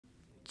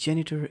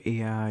Janitor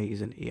AI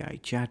is an AI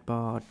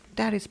chatbot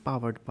that is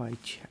powered by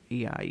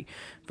AI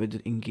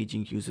with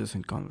engaging users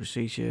in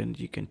conversation.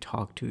 You can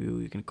talk to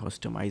you can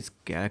customize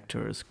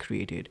characters,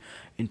 created,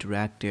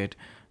 interacted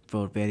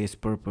for various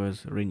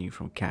purposes, ranging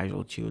from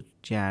casual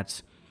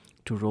chats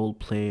to role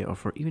play or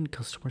for even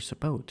customer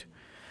support.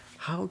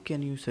 How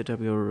can you set up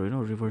your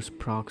reverse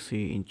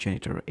proxy in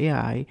Janitor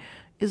AI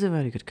is a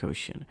very good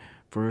question.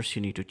 First,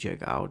 you need to check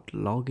out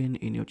login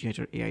in your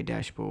Janitor AI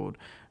dashboard.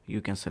 You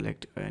can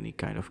select any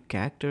kind of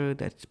character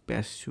that's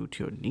best suit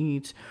your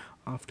needs.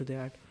 After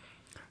that,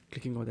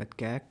 clicking on that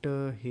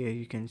character here,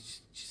 you can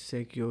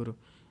check your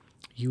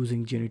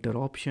using Janitor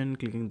option.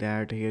 Clicking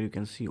that here, you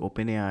can see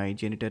OpenAI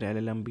Janitor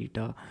LLM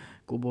beta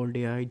Cobalt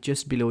AI.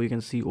 Just below you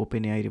can see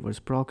OpenAI reverse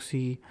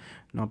proxy.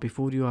 Now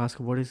before you ask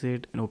what is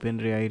it, an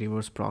OpenAI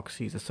reverse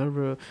proxy is a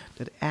server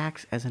that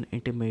acts as an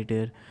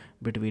intermediary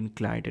between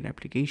client and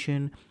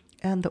application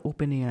and the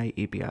OpenAI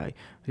API.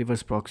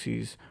 Reverse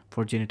proxies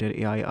for Janitor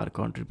AI are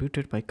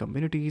contributed by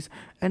communities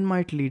and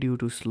might lead you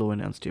to slow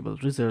and unstable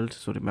results.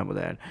 So remember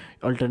that.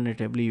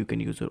 Alternatively, you can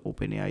use your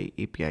OpenAI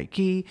API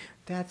key.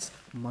 That's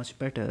much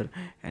better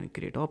and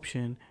great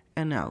option.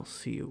 And I'll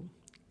see you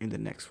in the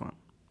next one.